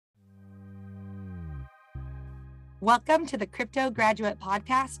Welcome to the Crypto Graduate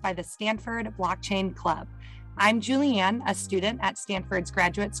Podcast by the Stanford Blockchain Club. I'm Julianne, a student at Stanford's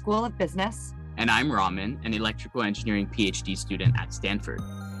Graduate School of Business. And I'm Raman, an electrical engineering PhD student at Stanford.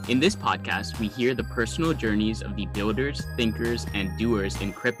 In this podcast, we hear the personal journeys of the builders, thinkers, and doers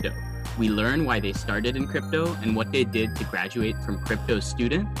in crypto. We learn why they started in crypto and what they did to graduate from crypto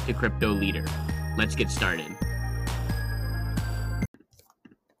student to crypto leader. Let's get started.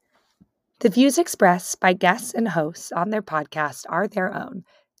 The views expressed by guests and hosts on their podcast are their own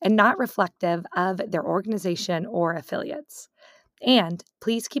and not reflective of their organization or affiliates. And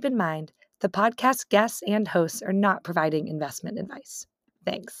please keep in mind, the podcast guests and hosts are not providing investment advice.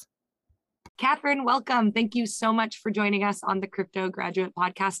 Thanks. Catherine, welcome. Thank you so much for joining us on the Crypto Graduate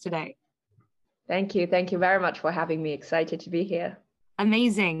Podcast today. Thank you. Thank you very much for having me. Excited to be here.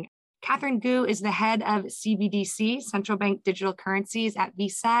 Amazing. Catherine Gu is the head of CBDC, Central Bank Digital Currencies at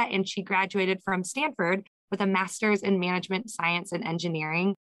Visa, and she graduated from Stanford with a master's in management science and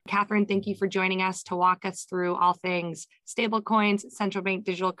engineering. Catherine, thank you for joining us to walk us through all things stablecoins, central bank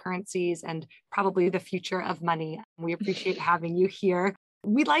digital currencies, and probably the future of money. We appreciate having you here.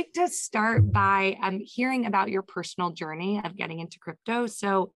 We'd like to start by hearing about your personal journey of getting into crypto.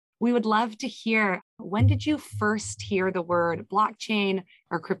 So we would love to hear, when did you first hear the word blockchain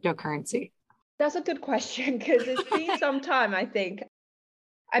or cryptocurrency? That's a good question because it's been some time, I think.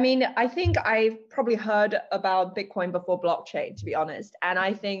 I think I probably heard about Bitcoin before blockchain, to be honest. And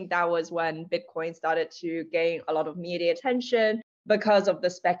I think that was when Bitcoin started to gain a lot of media attention because of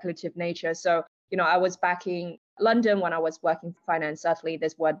the speculative nature. So, I was back in London when I was working for finance. Certainly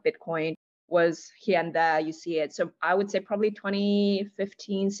this word Bitcoin was here and there, you see it. So I would say probably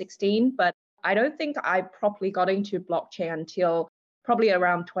 2015, 16, but I don't think I properly got into blockchain until probably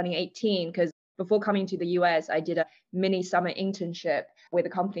around 2018, because before coming to the US, I did a mini summer internship with a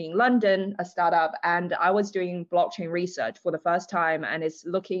company in London, a startup, and I was doing blockchain research for the first time, and it's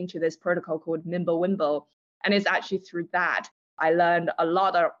looking into this protocol called Mimblewimble. And it's actually through that I learned a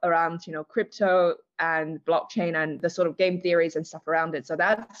lot around, crypto and blockchain and the sort of game theories and stuff around it. So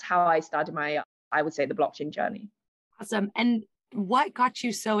that's how I started I would say, the blockchain journey. Awesome. And what got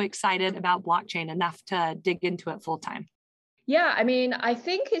you so excited about blockchain enough to dig into it full time? Yeah, I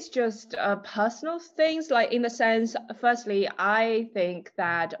think it's just personal things, like in the sense, firstly, I think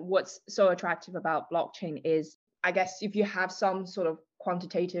that what's so attractive about blockchain is, I guess, if you have some sort of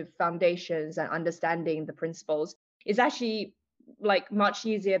quantitative foundations and understanding the principles, it's actually like much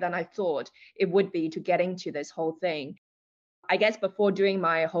easier than I thought it would be to get into this whole thing. I guess before doing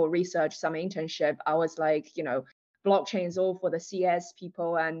my whole research summer internship, I was like, blockchain is all for the CS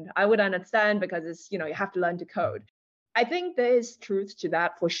people, and I would understand because it's, you have to learn to code. I think there is truth to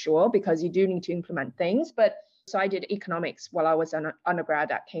that for sure, because you do need to implement things. But so I did economics while I was an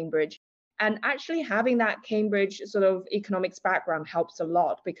undergrad at Cambridge. And actually having that Cambridge sort of economics background helps a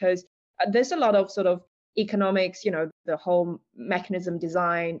lot, because there's a lot of sort of economics, the whole mechanism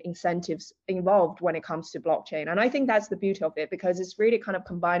design incentives involved when it comes to blockchain. And I think that's the beauty of it, because it's really kind of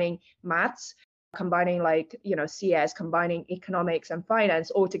combining maths, combining CS, combining economics and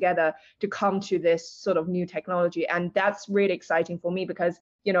finance all together to come to this sort of new technology. And that's really exciting for me because,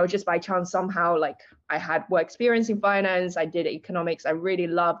 just by chance, somehow, I had work experience in finance, I did economics. I really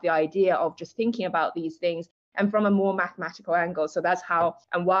love the idea of just thinking about these things and from a more mathematical angle. So that's how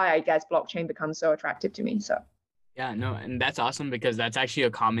and why I guess blockchain becomes so attractive to me. So Yeah, no, and that's awesome because that's actually a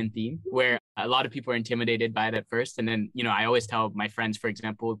common theme where a lot of people are intimidated by it at first. And then, I always tell my friends, for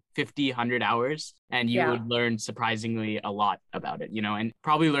example, 50, 100 hours, and you would learn surprisingly a lot about it, and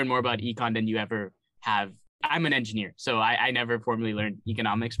probably learn more about econ than you ever have. I'm an engineer, so I never formally learned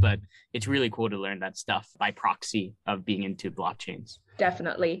economics, but it's really cool to learn that stuff by proxy of being into blockchains.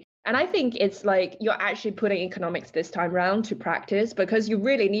 Definitely. And I think it's like you're actually putting economics this time around to practice, because you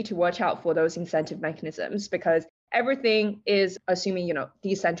really need to watch out for those incentive mechanisms, because everything is assuming,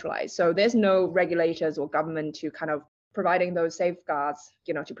 decentralized. So there's no regulators or government to kind of providing those safeguards,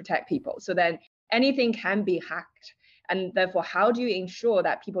 to protect people. So then anything can be hacked. And therefore, how do you ensure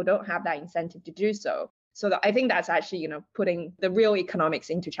that people don't have that incentive to do so? So I think that's actually, putting the real economics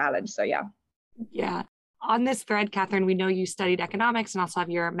into challenge. So yeah. Yeah. On this thread, Catherine, we know you studied economics and also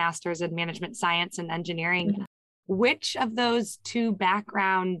have your master's in management science and engineering. Mm-hmm. Which of those two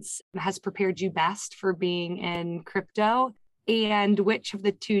backgrounds has prepared you best for being in crypto? And which of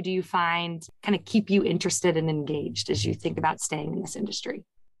the two do you find kind of keep you interested and engaged as you think about staying in this industry?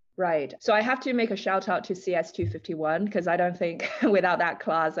 Right. So I have to make a shout out to CS 251, because I don't think without that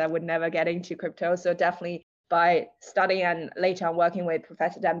class, I would never get into crypto. So definitely by studying and later on working with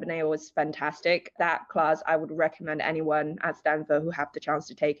Professor Dembélé was fantastic. That class, I would recommend anyone at Stanford who have the chance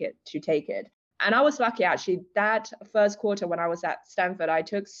to take it. And I was lucky, actually, that first quarter when I was at Stanford, I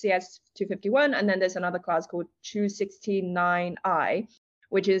took CS 251, and then there's another class called 269I,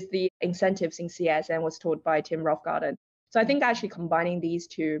 which is the incentives in CS, and was taught by Tim Roughgarden. So I think actually combining these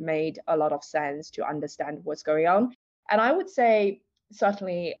two made a lot of sense to understand what's going on. And I would say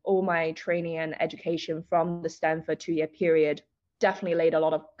certainly all my training and education from the Stanford 2-year period definitely laid a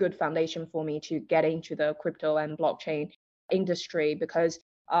lot of good foundation for me to get into the crypto and blockchain industry, because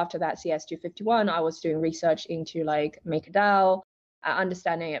after that CS 251, I was doing research into like MakerDAO,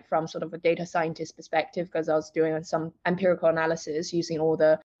 understanding it from sort of a data scientist perspective, because I was doing some empirical analysis using all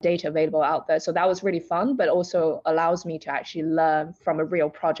the data available out there. So that was really fun, but also allows me to actually learn from a real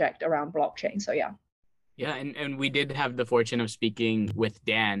project around blockchain. So yeah. Yeah, and we did have the fortune of speaking with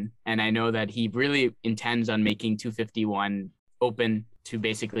Dan, and I know that he really intends on making 251 open to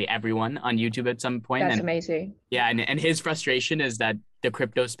basically everyone on YouTube at some point. That's amazing. Yeah, and his frustration is that the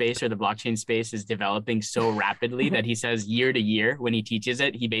crypto space or the blockchain space is developing so rapidly that he says year to year when he teaches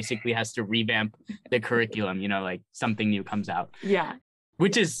it, he basically has to revamp the curriculum, like something new comes out. Yeah.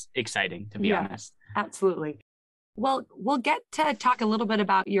 Which is exciting, to be honest. Absolutely. Well, we'll get to talk a little bit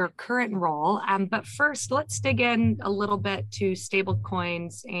about your current role, but first, let's dig in a little bit to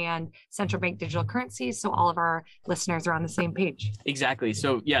stablecoins and central bank digital currencies so all of our listeners are on the same page. Exactly.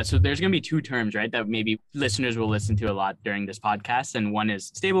 So there's going to be two terms, right, that maybe listeners will listen to a lot during this podcast. And one is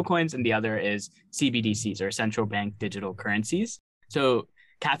stablecoins and the other is CBDCs, or central bank digital currencies. So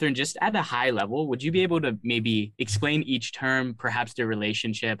Catherine, just at a high level, would you be able to maybe explain each term, perhaps their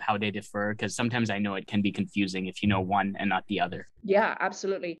relationship, how they differ? Because sometimes I know it can be confusing if you know one and not the other. Yeah,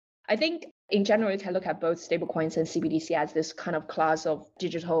 absolutely. I think in general, you can look at both stablecoins and CBDC as this kind of class of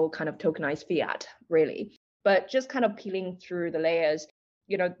digital kind of tokenized fiat, really. But just kind of peeling through the layers,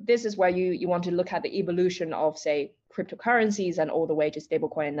 this is where you want to look at the evolution of, say, cryptocurrencies and all the way to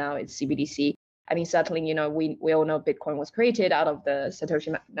stablecoin. Now it's CBDC. I mean, certainly, we all know Bitcoin was created out of the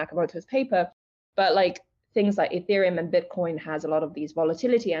Satoshi Nakamoto's paper, but like things like Ethereum and Bitcoin has a lot of these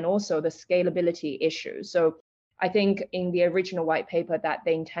volatility and also the scalability issues. So I think in the original white paper that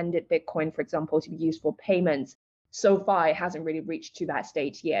they intended Bitcoin, for example, to be used for payments, so far it hasn't really reached to that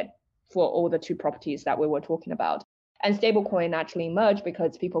state yet for all the two properties that we were talking about. And stablecoin actually emerged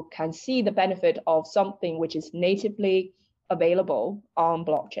because people can see the benefit of something which is natively available on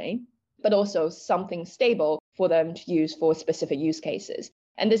blockchain, but also something stable for them to use for specific use cases.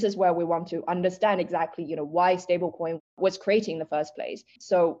 And this is where we want to understand exactly, why stablecoin was created in the first place.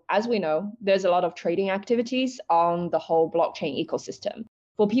 So as we know, there's a lot of trading activities on the whole blockchain ecosystem.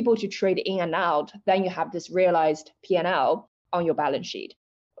 For people to trade in and out, then you have this realized P&L on your balance sheet.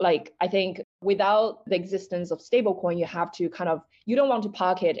 Like, I think without the existence of stablecoin, you don't want to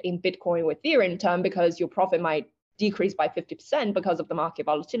park it in Bitcoin or Ethereum term because your profit might decrease by 50% because of the market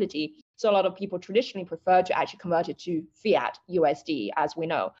volatility. So a lot of people traditionally prefer to actually convert it to fiat USD, as we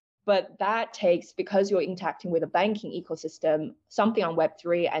know. But that takes, because you're interacting with a banking ecosystem, something on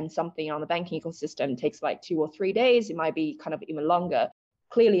Web3 and something on the banking ecosystem takes like 2 or 3 days. It might be kind of even longer.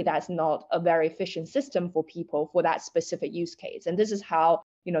 Clearly, that's not a very efficient system for people for that specific use case. And this is how,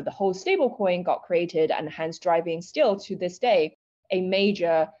 the whole stablecoin got created, and hence driving still to this day a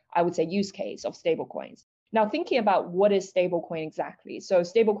major, I would say, use case of stablecoins. Now, thinking about what is stablecoin exactly. So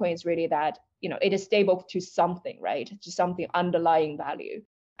stablecoin is really that, it is stable to something, right? To something underlying value.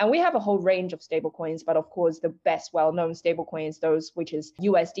 And we have a whole range of stablecoins, but of course, the best well-known stablecoins, those which is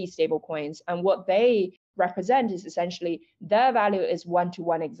USD stablecoins. And what they represent is essentially their value is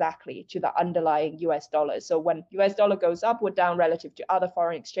 1-to-1 exactly to the underlying US dollar. So when US dollar goes up or down relative to other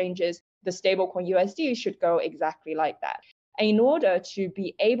foreign exchanges, the stablecoin USD should go exactly like that. And in order to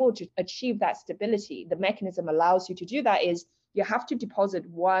be able to achieve that stability, the mechanism allows you to do that is you have to deposit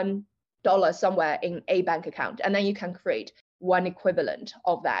 $1 somewhere in a bank account, and then you can create one equivalent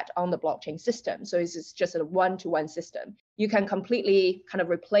of that on the blockchain system. So it's just a 1-to-1 system. You can completely kind of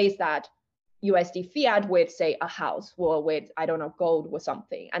replace that USD fiat with, say, a house or with, gold or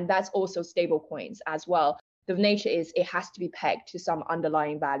something. And that's also stable coins as well. The nature is it has to be pegged to some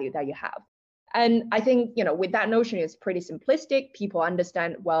underlying value that you have. And I think, with that notion, it's pretty simplistic. People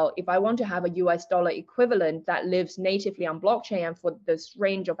understand, well, if I want to have a US dollar equivalent that lives natively on blockchain and for this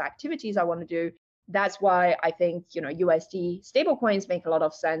range of activities I want to do, that's why I think, USD stablecoins make a lot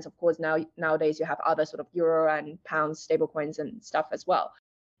of sense. Of course, nowadays you have other sort of euro and pound stablecoins and stuff as well.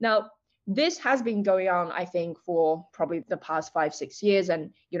 Now, this has been going on, I think, for probably the past 5-6 years.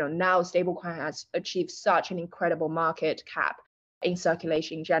 And, now stablecoin has achieved such an incredible market cap in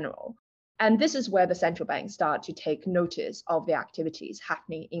circulation in general. And this is where the central banks start to take notice of the activities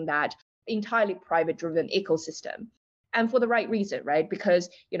happening in that entirely private-driven ecosystem. And for the right reason, right? Because,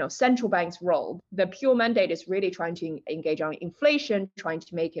 central banks' role, the pure mandate is really trying to engage on inflation, trying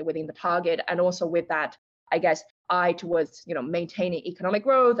to make it within the target, and also with that, I guess, eye towards, maintaining economic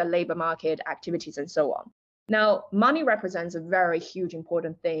growth and labor market activities and so on. Now, money represents a very huge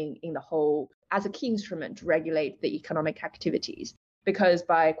important thing in the whole as a key instrument to regulate the economic activities. Because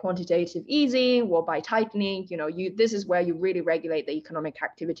by quantitative easing or by tightening, this is where you really regulate the economic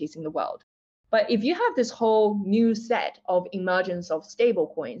activities in the world. But if you have this whole new set of emergence of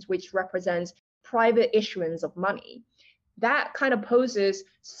stablecoins, which represents private issuance of money, that kind of poses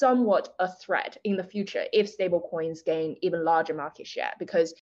somewhat a threat in the future if stablecoins gain even larger market share,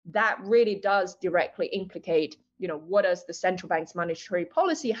 because that really does directly implicate, what is the central bank's monetary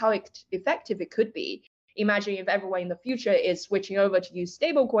policy, how effective it could be. Imagine if everyone in the future is switching over to use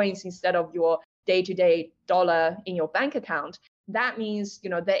stablecoins instead of your day-to-day dollar in your bank account. That means,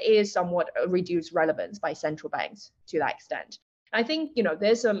 there is somewhat a reduced relevance by central banks to that extent. I think,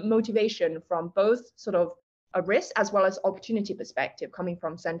 there's a motivation from both sort of a risk as well as opportunity perspective coming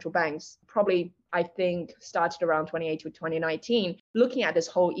from central banks, probably, I think, started around 2018 to 2019, looking at this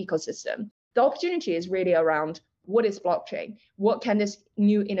whole ecosystem. The opportunity is really around what is blockchain? What can this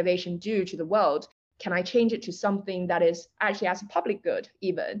new innovation do to the world? Can I change it to something that is actually as a public good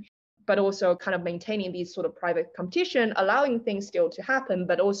even, but also kind of maintaining these sort of private competition, allowing things still to happen,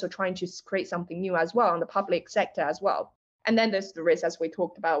 but also trying to create something new as well in the public sector as well. And then there's the risk, as we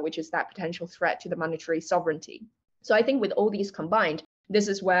talked about, which is that potential threat to the monetary sovereignty. So I think with all these combined, this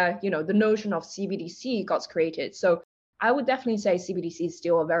is where, the notion of CBDC got created. So I would definitely say CBDC is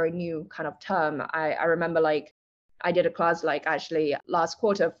still a very new kind of term. I remember I did a class actually last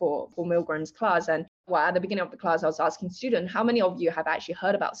quarter for Milgram's class. And at the beginning of the class, I was asking students, how many of you have actually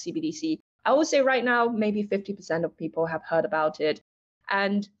heard about CBDC? I would say right now, maybe 50% of people have heard about it.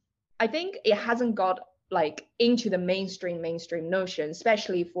 And I think it hasn't got into the mainstream notion,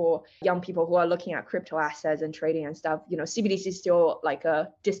 especially for young people who are looking at crypto assets and trading and stuff. CBDC is still a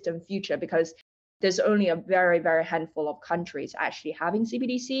distant future because there's only a very, very handful of countries actually having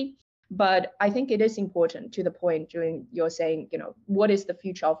CBDC. But I think it is important to the point during you're saying, what is the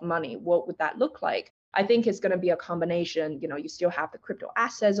future of money? What would that look like? I think it's going to be a combination. You still have the crypto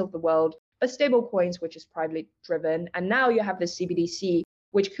assets of the world, but stable coins, which is privately driven. And now you have the CBDC,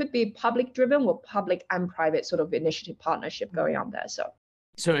 which could be public driven or public and private sort of initiative partnership going on there. So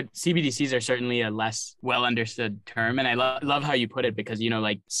CBDCs are certainly a less well understood term. And I love how you put it because,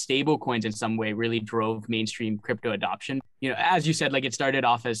 stable coins in some way really drove mainstream crypto adoption. As you said, it started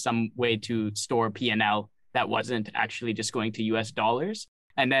off as some way to store P&L that wasn't actually just going to US dollars.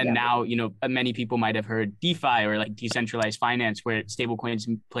 And then now, many people might have heard DeFi or decentralized finance, where stable coins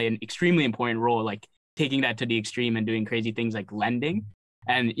play an extremely important role, taking that to the extreme and doing crazy things like lending.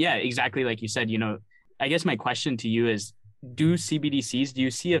 And yeah, exactly like you said, I guess my question to you is, do you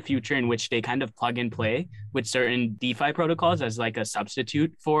see a future in which they kind of plug and play with certain DeFi protocols as a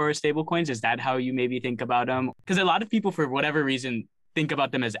substitute for stablecoins? Is that how you maybe think about them? Because a lot of people, for whatever reason, think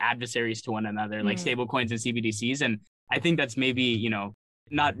about them as adversaries to one another, like stablecoins and CBDCs. And I think that's maybe,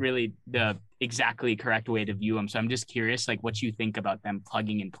 not really the exactly correct way to view them. So I'm just curious, what you think about them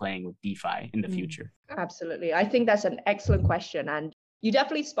plugging and playing with DeFi in the future. Absolutely. I think that's an excellent question. And you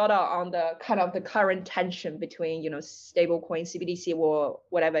definitely spot out on the kind of the current tension between, stablecoin, CBDC, or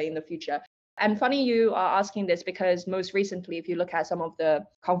whatever in the future. And funny you are asking this because most recently, if you look at some of the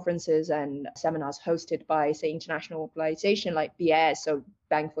conferences and seminars hosted by, say, international organization like BIS, so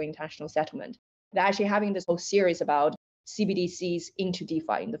Bank for International Settlement, they're actually having this whole series about CBDCs into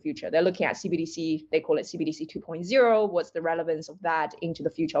DeFi in the future. They're looking at CBDC, they call it CBDC 2.0. What's the relevance of that into the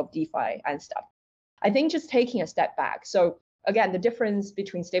future of DeFi and stuff? I think just taking a step back. So again, the difference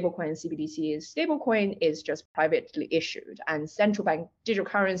between stablecoin and CBDC is stablecoin is just privately issued, and central bank digital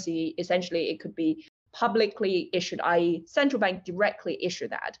currency, essentially, it could be publicly issued, i.e. central bank directly issue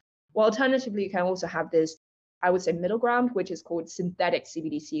that. Well, alternatively, you can also have this, I would say, middle ground, which is called synthetic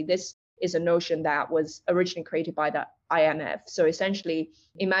CBDC. This is a notion that was originally created by the IMF. So essentially,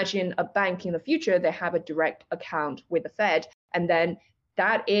 imagine a bank in the future, they have a direct account with the Fed, and then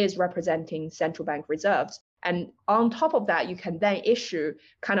that is representing central bank reserves. And on top of that, you can then issue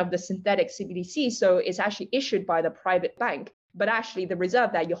kind of the synthetic CBDC. So it's actually issued by the private bank, but actually the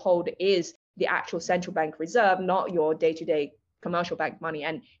reserve that you hold is the actual central bank reserve, not your day-to-day commercial bank money.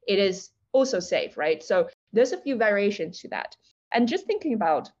 And it is also safe, right? So there's a few variations to that. And just thinking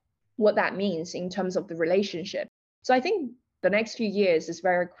about what that means in terms of the relationship. So I think the next few years is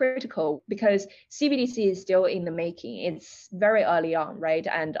very critical because CBDC is still in the making. It's very early on, right?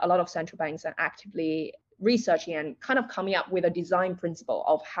 And a lot of central banks are actively researching and kind of coming up with a design principle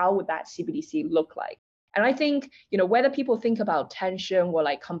of how would that CBDC look like. And I think, whether people think about tension or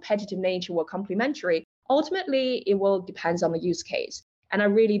like competitive nature or complementary, ultimately it will depend on the use case. And I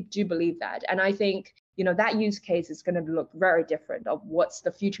really do believe that. And I think, that use case is going to look very different of what's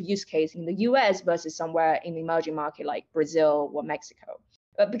the future use case in the US versus somewhere in the emerging market like Brazil or Mexico.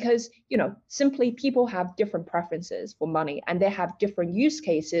 But because, simply people have different preferences for money and they have different use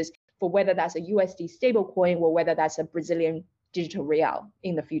cases for whether that's a USD stablecoin or whether that's a Brazilian digital real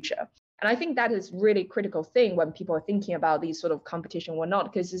in the future. And I think that is really critical thing when people are thinking about these sort of competition or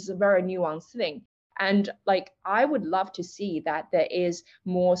not, because it's a very nuanced thing. And like, I would love to see that there is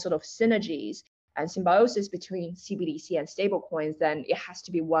more sort of synergies and symbiosis between CBDC and stablecoins, then it has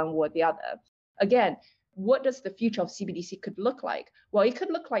to be one or the other. Again, what does the future of CBDC could look like? Well, it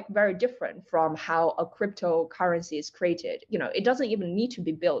could look like very different from how a cryptocurrency is created. It doesn't even need to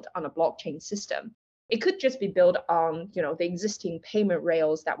be built on a blockchain system. It could just be built on, the existing payment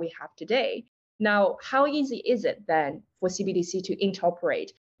rails that we have today. Now, how easy is it then for CBDC to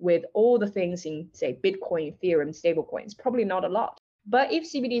interoperate with all the things in, say, Bitcoin, Ethereum, stablecoins? Probably not a lot. But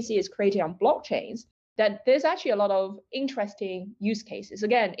if CBDC is created on blockchains, then there's actually a lot of interesting use cases.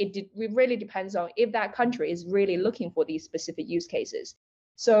 Again, it really depends on if that country is really looking for these specific use cases.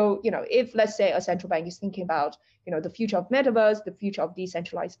 So, if let's say a central bank is thinking about, the future of metaverse, the future of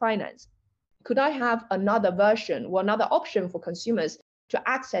decentralized finance, could I have another version or another option for consumers to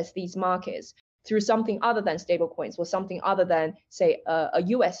access these markets through something other than stablecoins or something other than, say, a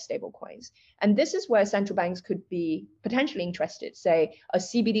US stablecoins? And this is where central banks could be potentially interested. Say, a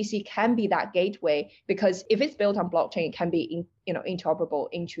CBDC can be that gateway because if it's built on blockchain, it can be interoperable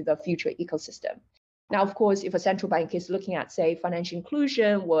into the future ecosystem. Now, of course, if a central bank is looking at, say, financial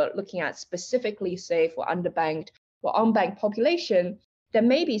inclusion, or looking at specifically, say, for underbanked or unbanked population, then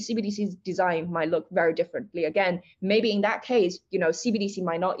maybe CBDC's design might look very differently. Again, maybe in that case, CBDC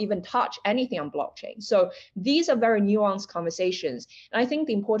might not even touch anything on blockchain. So these are very nuanced conversations. And I think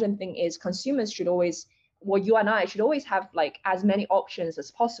the important thing is consumers should always, well, you and I should always have like as many options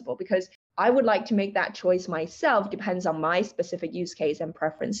as possible, because I would like to make that choice myself, depends on my specific use case and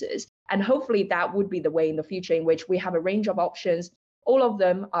preferences. And hopefully that would be the way in the future in which we have a range of options. All of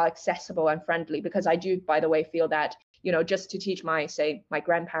them are accessible and friendly, because I do, by the way, feel that just to teach my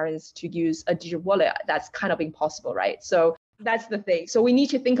grandparents to use a digital wallet, that's kind of impossible, right? So that's the thing. So we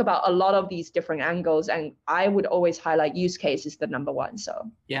need to think about a lot of these different angles. And I would always highlight use case is the number one. So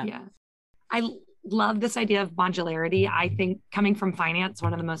yeah. I love this idea of modularity. I think coming from finance,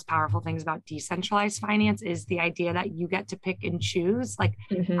 one of the most powerful things about decentralized finance is the idea that you get to pick and choose. Like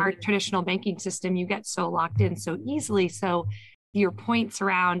our traditional banking system, you get so locked in so easily. So your points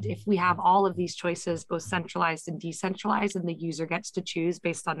around if we have all of these choices, both centralized and decentralized, and the user gets to choose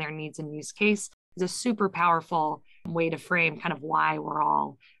based on their needs and use case, is a super powerful way to frame kind of why we're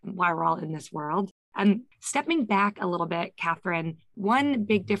all in this world. And stepping back a little bit, Catherine, one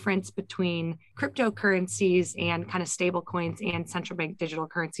big difference between cryptocurrencies and kind of stable coins and central bank digital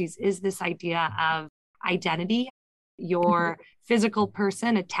currencies is this idea of identity. Your physical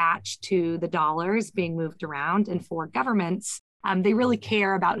person attached to the dollars being moved around. And for governments, they really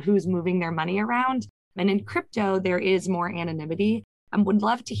care about who's moving their money around. And in crypto, there is more anonymity. I would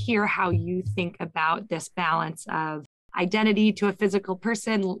love to hear how you think about this balance of identity to a physical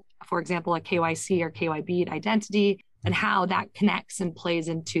person, for example, a KYC or KYB identity, and how that connects and plays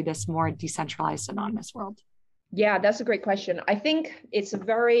into this more decentralized anonymous world. Yeah, that's a great question. I think it's a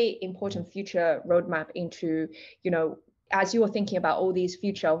very important future roadmap into, as you were thinking about all these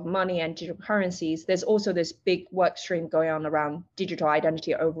future of money and digital currencies, there's also this big work stream going on around digital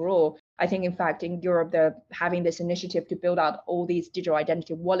identity overall. I think, in fact, in Europe, they're having this initiative to build out all these digital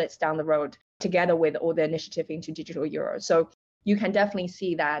identity wallets down the road, together with all the initiative into digital euro. So you can definitely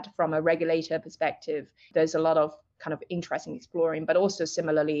see that from a regulator perspective, there's a lot of kind of interest in exploring, but also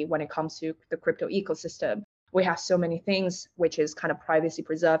similarly, when it comes to the crypto ecosystem, we have so many things which is kind of privacy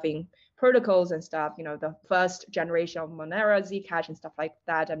preserving protocols and stuff, the first generation of Monero, Zcash and stuff like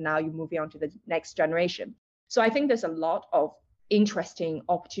that. And now you're moving on to the next generation. So I think there's a lot of interesting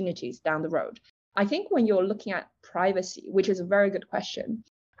opportunities down the road. I think when you're looking at privacy, which is a very good question,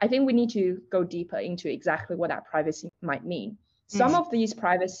 I think we need to go deeper into exactly what that privacy might mean. Some of these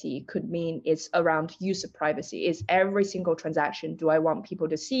privacy could mean it's around user privacy. Is every single transaction, do I want people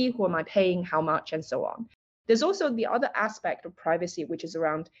to see who am I paying, how much, and so on. There's also the other aspect of privacy, which is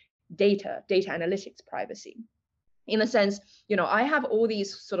around data analytics privacy. In a sense, I have all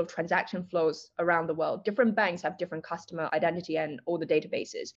these sort of transaction flows around the world. Different banks have different customer identity and all the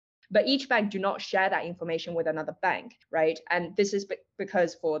databases, but each bank do not share that information with another bank, right? And this is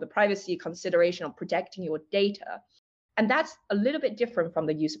because for the privacy consideration of protecting your data. And that's a little bit different from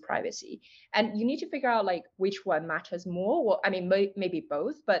the user privacy. And you need to figure out like which one matters more. Well, I mean, maybe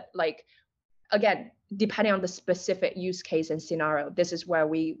both, but like, again, depending on the specific use case and scenario, this is where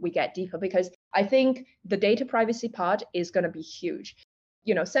we get deeper, because I think the data privacy part is going to be huge.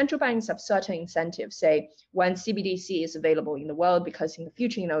 Central banks have certain incentives, say when CBDC is available in the world, because in the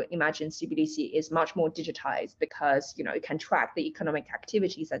future, imagine CBDC is much more digitized because, it can track the economic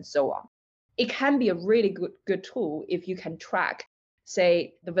activities and so on. It can be a really good tool if you can track,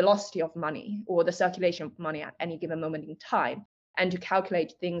 say, the velocity of money or the circulation of money at any given moment in time, and to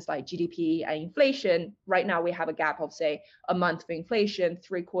calculate things like GDP and inflation. Right now, we have a gap of, say, a month for inflation,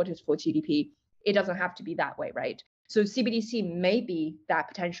 3 quarters for GDP. It doesn't have to be that way, right? So CBDC may be that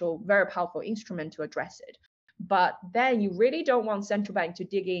potential very powerful instrument to address it. But then you really don't want central bank to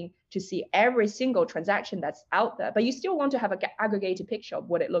dig in to see every single transaction that's out there, but you still want to have an aggregated picture of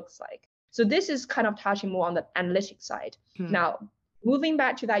what it looks like. So this is kind of touching more on the analytics side. Now, moving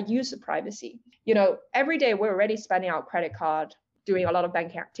back to that user privacy, every day we're already spending our credit card, doing a lot of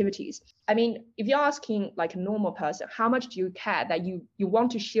banking activities. I mean, if you're asking like a normal person, how much do you care that you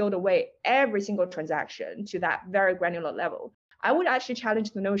want to shield away every single transaction to that very granular level? I would actually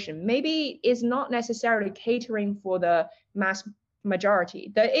challenge the notion. Maybe it's not necessarily catering for the mass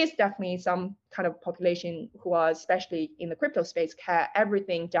majority. There is definitely some kind of population who are, especially in the crypto space, care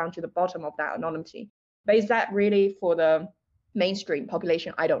everything down to the bottom of that anonymity. But is that really for the mainstream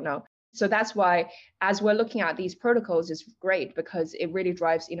population? I don't know. So that's why, as we're looking at these protocols, it's great because it really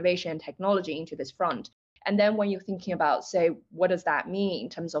drives innovation and technology into this front. And then when you're thinking about, say, what does that mean in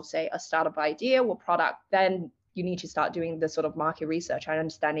terms of, say, a startup idea or product, then you need to start doing the sort of market research and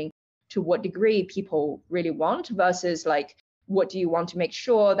understanding to what degree people really want versus like, what do you want to make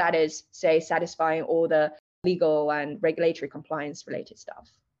sure that is, say, satisfying all the legal and regulatory compliance related stuff.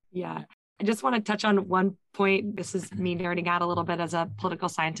 Yeah. I just want to touch on one point. This is me nerding out a little bit as a political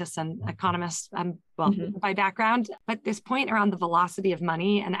scientist and economist, by background. But this point around the velocity of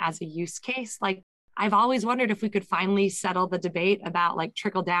money and as a use case, like I've always wondered if we could finally settle the debate about like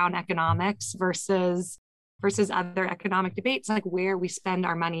trickle down economics versus other economic debates, like where we spend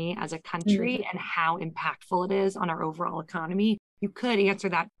our money as a country and how impactful it is on our overall economy. You could answer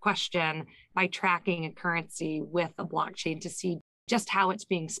that question by tracking a currency with a blockchain to see just how it's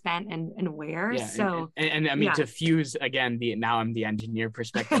being spent and where. Yeah, so and I mean, to fuse again now I'm the engineer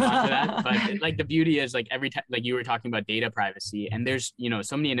perspective onto that, but like the beauty is like every time, like you were talking about data privacy, and there's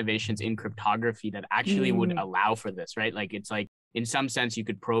so many innovations in cryptography that actually would allow for this, right? Like it's like in some sense you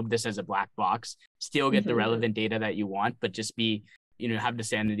could probe this as a black box, still get the relevant data that you want, but just be have the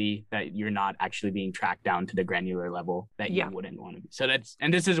sanity that you're not actually being tracked down to the granular level that you wouldn't want to be. So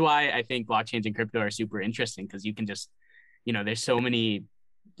this is why I think blockchains and crypto are super interesting, because you can just there's so many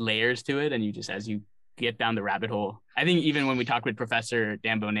layers to it, and you just, as you get down the rabbit hole, I think even when we talked with Professor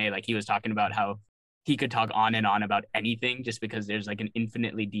Dan Bonnet, like he was talking about how he could talk on and on about anything just because there's like an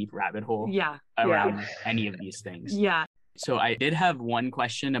infinitely deep rabbit hole around any of these things. Yeah. So I did have one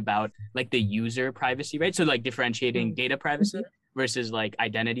question about like the user privacy, right? So like differentiating data privacy versus like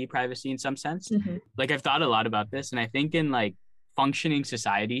identity privacy in some sense. Like I've thought a lot about this, and I think in like functioning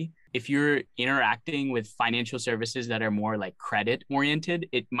society, if you're interacting with financial services that are more like credit oriented,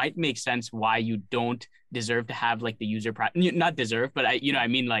 it might make sense why you don't deserve to have like the user not deserve, but I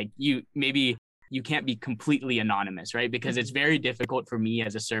mean like you can't be completely anonymous, right? Because it's very difficult for me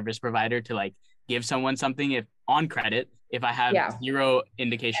as a service provider to like give someone something if on credit if I have zero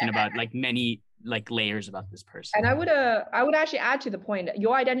indication about like many like layers about this person. And I would actually add to the point that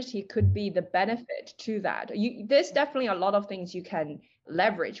your identity could be the benefit to that. There's definitely a lot of things you can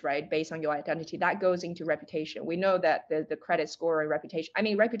leverage, right, based on your identity. That goes into reputation. We know that the credit score and reputation,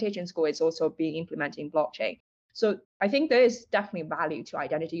 reputation score is also being implemented in blockchain. So I think there is definitely value to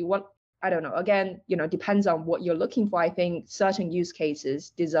identity. I don't know, again, depends on what you're looking for. I think certain use cases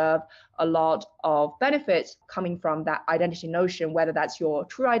deserve a lot of benefits coming from that identity notion, whether that's your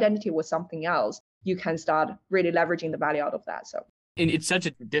true identity or something else. You can start really leveraging the value out of that. So and it's such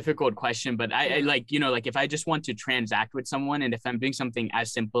a difficult question, but I like, like if I just want to transact with someone, and if I'm doing something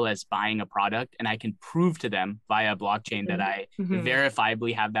as simple as buying a product and I can prove to them via blockchain that I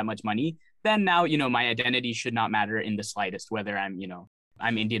verifiably have that much money, then now, my identity should not matter in the slightest, whether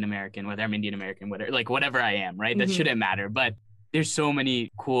I'm Indian American, whether like whatever I am, right? That shouldn't matter. But there's so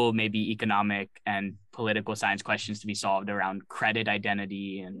many cool, maybe economic and political science questions to be solved around credit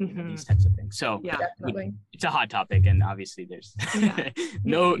identity and these types of things. So it's a hot topic, and obviously there's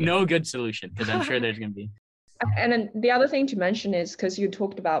no good solution, because I'm sure there's going to be. And then the other thing to mention is, because you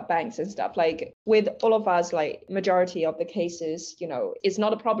talked about banks and stuff, like with all of us, like majority of the cases, it's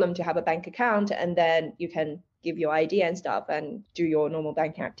not a problem to have a bank account, and then you can give your ID and stuff and do your normal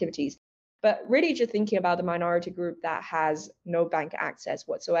banking activities. But really just thinking about the minority group that has no bank access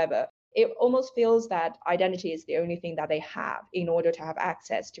whatsoever, it almost feels that identity is the only thing that they have in order to have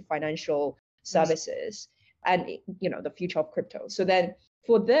access to financial services and, the future of crypto. So then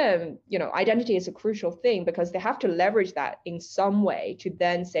for them, identity is a crucial thing because they have to leverage that in some way to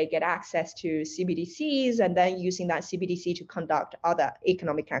then say get access to CBDCs and then using that CBDC to conduct other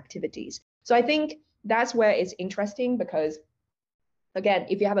economic activities. So I think that's where it's interesting because, again,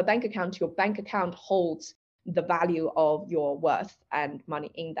 if you have a bank account, your bank account holds the value of your worth and money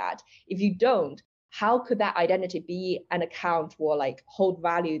in that. If you don't, how could that identity be an account or like hold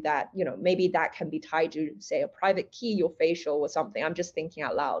value that, maybe that can be tied to, say, a private key, your facial or something? I'm just thinking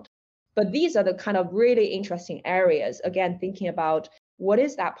out loud. But these are the kind of really interesting areas, again, thinking about what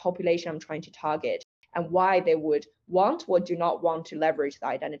is that population I'm trying to target and why they would want or do not want to leverage the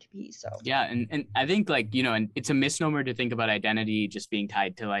identity piece. So yeah, and I think and it's a misnomer to think about identity just being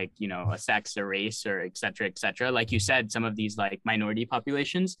tied to a sex, a race, or et cetera, et cetera. Like you said, some of these minority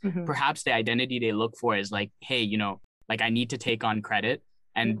populations, perhaps the identity they look for is hey, I need to take on credit.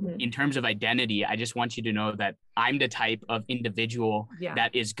 And in terms of identity, I just want you to know that I'm the type of individual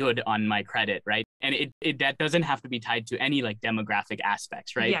that is good on my credit, right? And that doesn't have to be tied to any demographic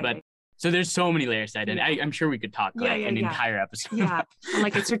aspects, right? Yeah, but so there's so many layers to identity. I'm sure we could talk an entire episode. Yeah,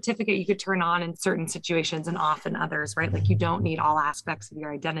 and a certificate you could turn on in certain situations and off in others, right? You don't need all aspects of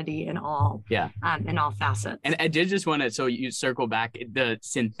your identity in all in all facets. And I did just want to, so you circle back the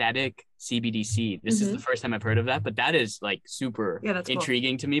synthetic CBDC. This is the first time I've heard of that, but that is super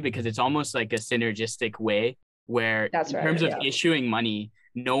intriguing to me because it's almost like a synergistic way where in terms of issuing money,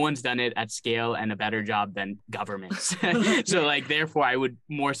 no one's done it at scale and a better job than governments. So therefore I would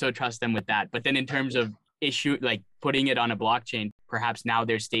more so trust them with that. But then in terms of putting it on a blockchain, perhaps now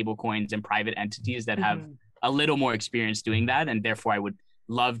there's stablecoins and private entities that have a little more experience doing that. And therefore I would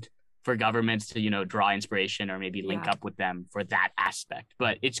love for governments to, draw inspiration or maybe link up with them for that aspect.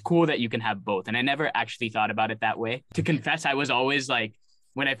 But it's cool that you can have both. And I never actually thought about it that way. To confess, I was always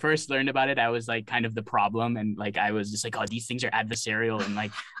when I first learned about it, I was kind of the problem. And I was just oh, these things are adversarial.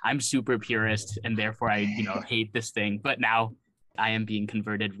 And I'm super purist and therefore I, hate this thing. But now I am being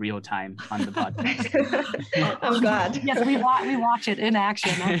converted real time on the podcast. I'm glad. Yes, we watch it in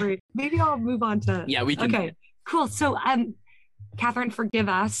action. Maybe I'll move on to. Yeah, we can. Okay, cool. So, Catherine, forgive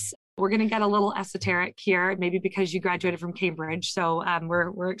us. We're going to get a little esoteric here, maybe because you graduated from Cambridge. So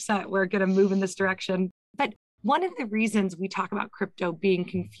we're excited. We're going to move in this direction. But one of the reasons we talk about crypto being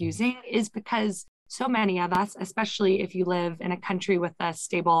confusing is because so many of us, especially if you live in a country with a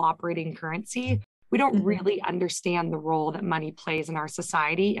stable operating currency, we don't really understand the role that money plays in our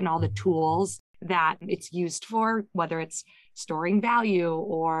society and all the tools that it's used for, whether it's storing value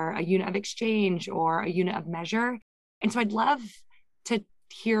or a unit of exchange or a unit of measure. And so I'd love to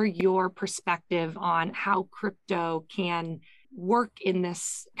hear your perspective on how crypto can work in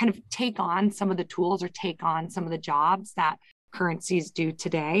this, kind of take on some of the tools or take on some of the jobs that currencies do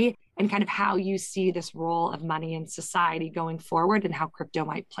today, and kind of how you see this role of money in society going forward and how crypto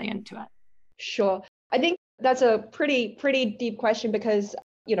might play into it. Sure. I think that's a pretty deep question because,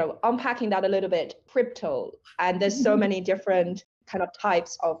 unpacking that a little bit, crypto, and there's so many different kind of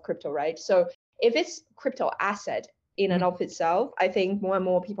types of crypto, right? So if it's crypto asset in and of itself, I think more and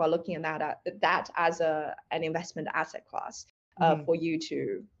more people are looking at that as an investment asset class for you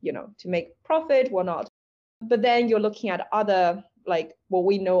to, to make profit or not. But then you're looking at other, what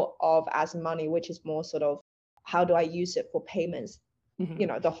we know of as money, which is more sort of, how do I use it for payments?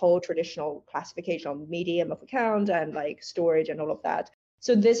 The whole traditional classification of medium of account and storage and all of that.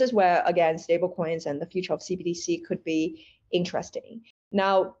 So this is where, again, stablecoins and the future of CBDC could be interesting.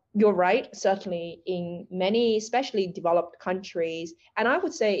 Now, you're right, certainly in many, especially developed countries, and I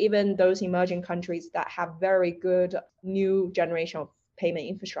would say even those emerging countries that have very good new generation of payment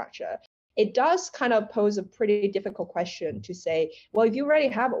infrastructure, it does kind of pose a pretty difficult question to say, well, if you already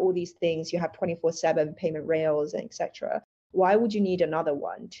have all these things, you have 24/7 payment rails, and etc., why would you need another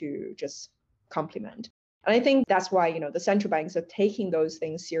one to just complement? And I think that's why, the central banks are taking those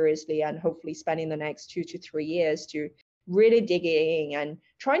things seriously and hopefully spending the next 2 to 3 years to really digging and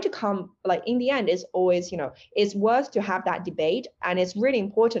trying to come, in the end, is always, it's worth to have that debate. And it's really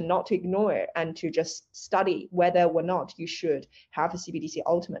important not to ignore it and to just study whether or not you should have a CBDC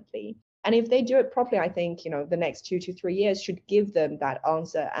ultimately. And if they do it properly, I think, the next 2 to 3 years should give them that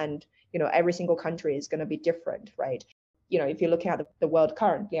answer. And, every single country is going to be different, right? If you're looking at the world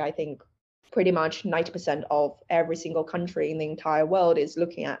currently, I think pretty much 90% of every single country in the entire world is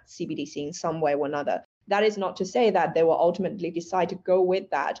looking at CBDC in some way or another. That is not to say that they will ultimately decide to go with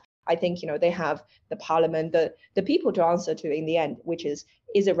that I think, they have the parliament, the people to answer to in the end, which is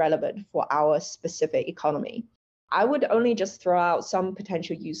it relevant for our specific economy? I would only just throw out some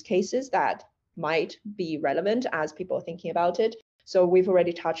potential use cases that might be relevant as people are thinking about it. So we've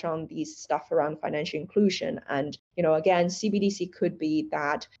already touched on these stuff around financial inclusion. And, again, CBDC could be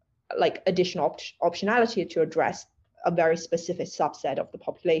that like additional optionality to address a very specific subset of the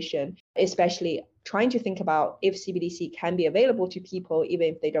population, especially trying to think about if CBDC can be available to people, even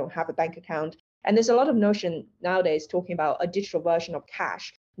if they don't have a bank account. And there's a lot of notion nowadays talking about a digital version of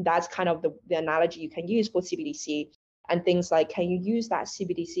cash. That's kind of the analogy you can use for CBDC. And things like, can you use that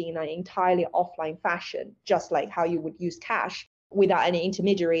CBDC in an entirely offline fashion, just like how you would use cash without any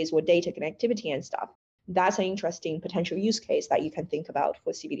intermediaries or data connectivity and stuff? That's an interesting potential use case that you can think about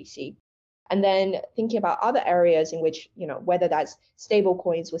for CBDC. And then thinking about other areas in which, whether that's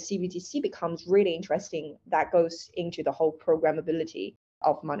stablecoins or CBDC becomes really interesting, that goes into the whole programmability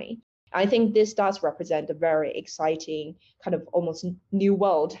of money. I think this does represent a very exciting kind of almost new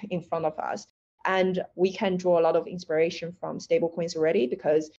world in front of us. And we can draw a lot of inspiration from stablecoins already,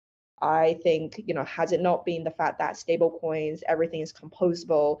 because I think, has it not been the fact that stablecoins, everything is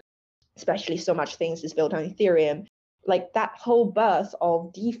composable, especially so much things is built on Ethereum, like that whole birth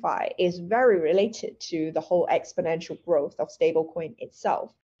of DeFi is very related to the whole exponential growth of stablecoin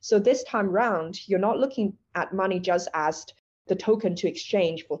itself. So this time round, you're not looking at money just as the token to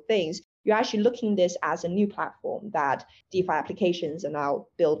exchange for things. You're actually looking at this as a new platform that DeFi applications are now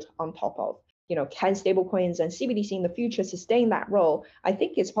built on top of. Can stablecoins and CBDC in the future sustain that role? I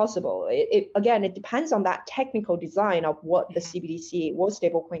think it's possible. Again, it depends on that technical design of what the CBDC or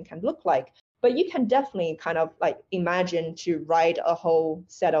stablecoin can look like. But you can definitely kind of like imagine to write a whole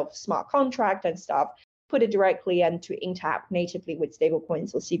set of smart contract and stuff, put it directly and to interact natively with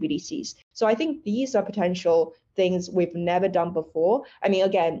stablecoins or CBDCs. So I think these are potential things we've never done before. I mean,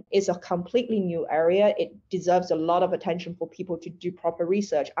 again, it's a completely new area. It deserves a lot of attention for people to do proper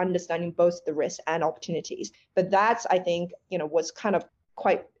research, understanding both the risks and opportunities. But that's, I think, what's kind of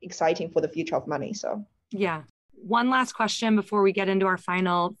quite exciting for the future of money. So yeah. One last question before we get into our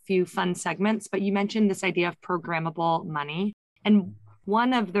final few fun segments, but you mentioned this idea of programmable money. And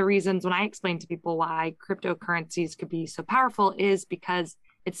one of the reasons when I explain to people why cryptocurrencies could be so powerful is because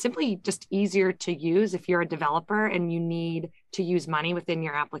it's simply just easier to use if you're a developer and you need to use money within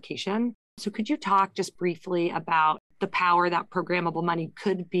your application. So could you talk just briefly about the power that programmable money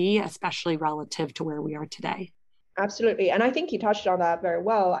could be, especially relative to where we are today? Absolutely. And I think you touched on that very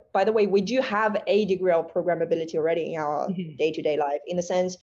well. By the way, we do have a degree of programmability already in our day-to-day life, in the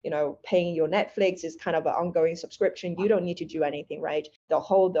sense, paying your Netflix is kind of an ongoing subscription. You don't need to do anything, right?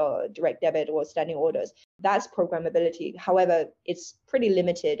 The direct debit or standing orders, that's programmability. However, it's pretty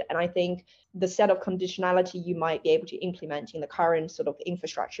limited. And I think the set of conditionality you might be able to implement in the current sort of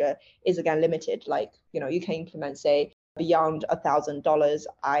infrastructure is again limited. Like, you can implement, say, beyond $1,000,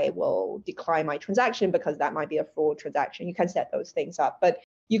 I will decline my transaction because that might be a fraud transaction. You can set those things up, but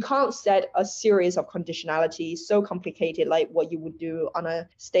you can't set a series of conditionalities so complicated like what you would do on a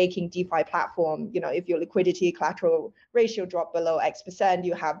staking DeFi platform. If your liquidity collateral ratio drop below X%,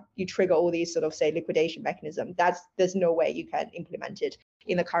 you trigger all these sort of, say, liquidation mechanism. There's no way you can implement it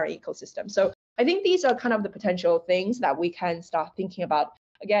in the current ecosystem. So I think these are kind of the potential things that we can start thinking about.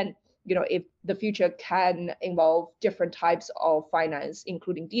 Again, if the future can involve different types of finance,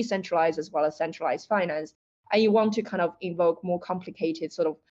 including decentralized as well as centralized finance, and you want to kind of invoke more complicated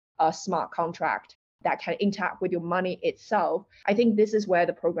sort of smart contract that can interact with your money itself, I think this is where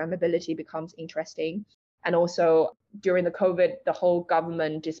the programmability becomes interesting. And also during the COVID, the whole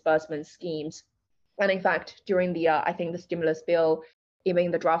government disbursement schemes. And in fact, during I think the stimulus bill, even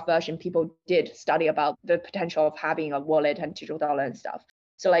in the draft version, people did study about the potential of having a wallet and digital dollar and stuff.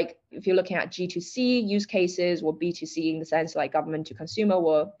 So like if you're looking at G2C use cases or B2C in the sense like government to consumer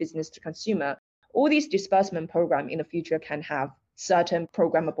or business to consumer, all these disbursement programs in the future can have certain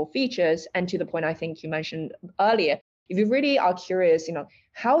programmable features. And to the point I think you mentioned earlier, if you really are curious,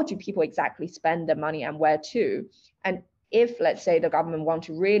 how do people exactly spend their money and where to? And if, let's say, the government want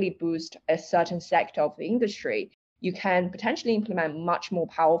to really boost a certain sector of the industry, you can potentially implement much more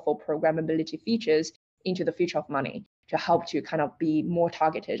powerful programmability features into the future of money to help to kind of be more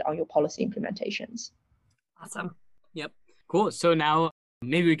targeted on your policy implementations. Awesome. Yep. Cool. So now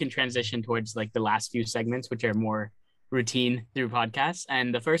maybe we can transition towards like the last few segments, which are more routine through podcasts.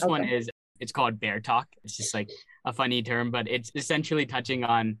 And the first one is, it's called Bear Talk. It's just like a funny term, but it's essentially touching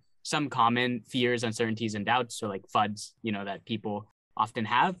on some common fears, uncertainties, and doubts, or like FUDs, that people often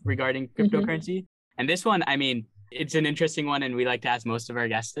have regarding cryptocurrency. And this one, I mean, it's an interesting one, and we like to ask most of our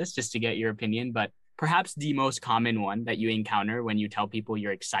guests this just to get your opinion. But perhaps the most common one that you encounter when you tell people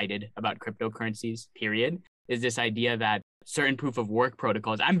you're excited about cryptocurrencies, period, is this idea that certain proof of work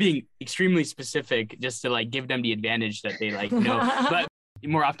protocols, I'm being extremely specific just to like give them the advantage that they like know, but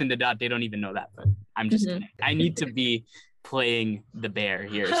more often than not, they don't even know that, but I'm just kidding. I need to be playing the bear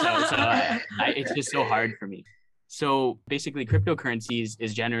here. It's just so hard for me. So basically cryptocurrencies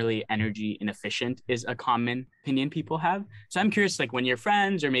is generally energy inefficient is a common opinion people have. So I'm curious, like when you're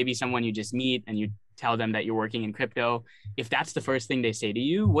friends or maybe someone you just meet and you tell them that you're working in crypto, if that's the first thing they say to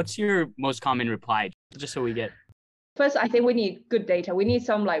you, what's your most common reply? Just so we get. First, I think we need good data. We need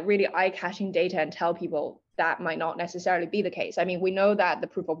some like really eye-catching data and tell people that might not necessarily be the case. I mean, we know that the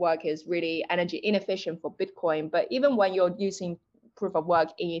proof of work is really energy inefficient for Bitcoin, but even when you're using proof of work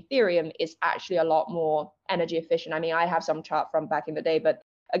in Ethereum, it's actually a lot more energy efficient. I mean, I have some chart from back in the day, but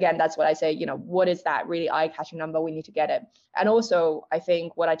again, that's what I say, what is that really eye-catching number? We need to get it. And also, I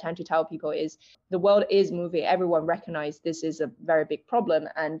think what I tend to tell people is the world is moving. Everyone recognizes this is a very big problem.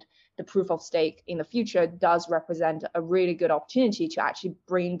 And the proof of stake in the future does represent a really good opportunity to actually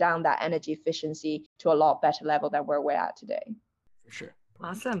bring down that energy efficiency to a lot better level than where we're at today. For sure.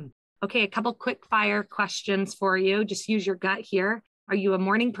 Awesome. Okay, a couple quick fire questions for you. Just use your gut here. Are you a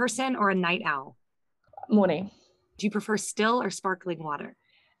morning person or a night owl? Morning. Do you prefer still or sparkling water?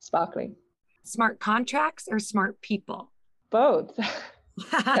 Sparkling. Smart contracts or smart people? Both.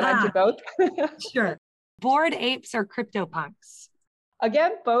 Can I do both? Sure. Bored apes or CryptoPunks?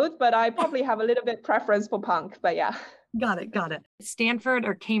 Again, both, but I probably have a little bit preference for punk, but yeah. Got it. Stanford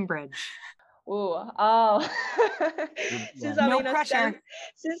or Cambridge? Oh. Since I'm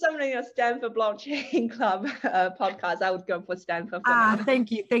in a Stanford Blockchain Club podcast, I would go for Stanford for now.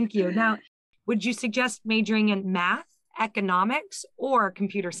 Thank you. Now, would you suggest majoring in math, economics, or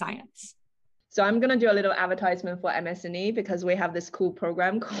computer science? So I'm going to do a little advertisement for MSNE because we have this cool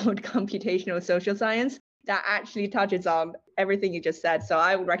program called Computational Social Science that actually touches on everything you just said. So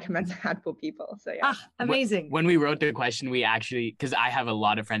I would recommend that for people. So yeah. Amazing. When we wrote the question, we actually, because I have a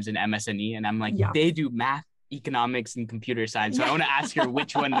lot of friends in MSNE and I'm like, they do math, economics, and computer science. So I want to ask her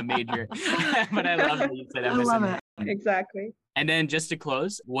which one to major. But I love that you said MSNE. I love it. Exactly. And then just to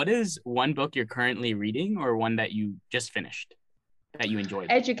close, what is one book you're currently reading or one that you just finished that you enjoyed?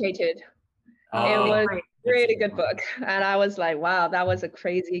 Educated. It was a really good book. And I was like, wow, that was a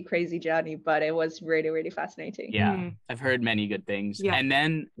crazy, crazy journey, but it was really, really fascinating. Yeah, I've heard many good things. Yeah. And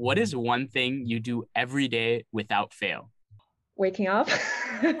then what is one thing you do every day without fail? Waking up.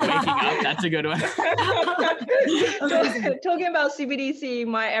 That's a good one. Talking about CBDC,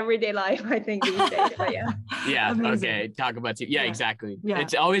 my everyday life, I think these days, but yeah. Yeah, Amazing. Okay, talk about it. Yeah, exactly. Yeah.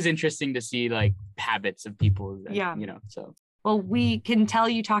 It's always interesting to see like habits of people, that, so. Well, we can tell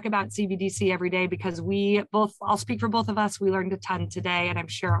you talk about CBDC every day because I'll speak for both of us, we learned a ton today, and I'm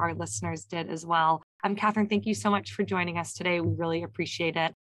sure our listeners did as well. Catherine, thank you so much for joining us today. We really appreciate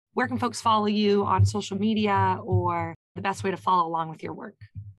it. Where can folks follow you on social media or the best way to follow along with your work?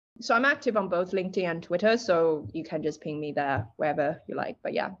 So I'm active on both LinkedIn and Twitter, so you can just ping me there wherever you like.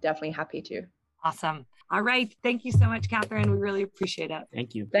 But yeah, definitely happy to. Awesome. All right. Thank you so much, Catherine. We really appreciate it.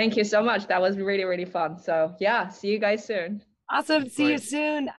 Thank you. Thank you so much. That was really, really fun. So yeah, see you guys soon. Awesome. See you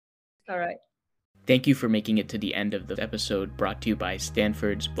soon. All right. Thank you for making it to the end of the episode brought to you by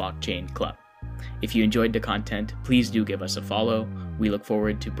Stanford's Blockchain Club. If you enjoyed the content, please do give us a follow. We look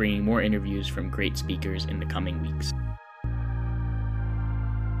forward to bringing more interviews from great speakers in the coming weeks.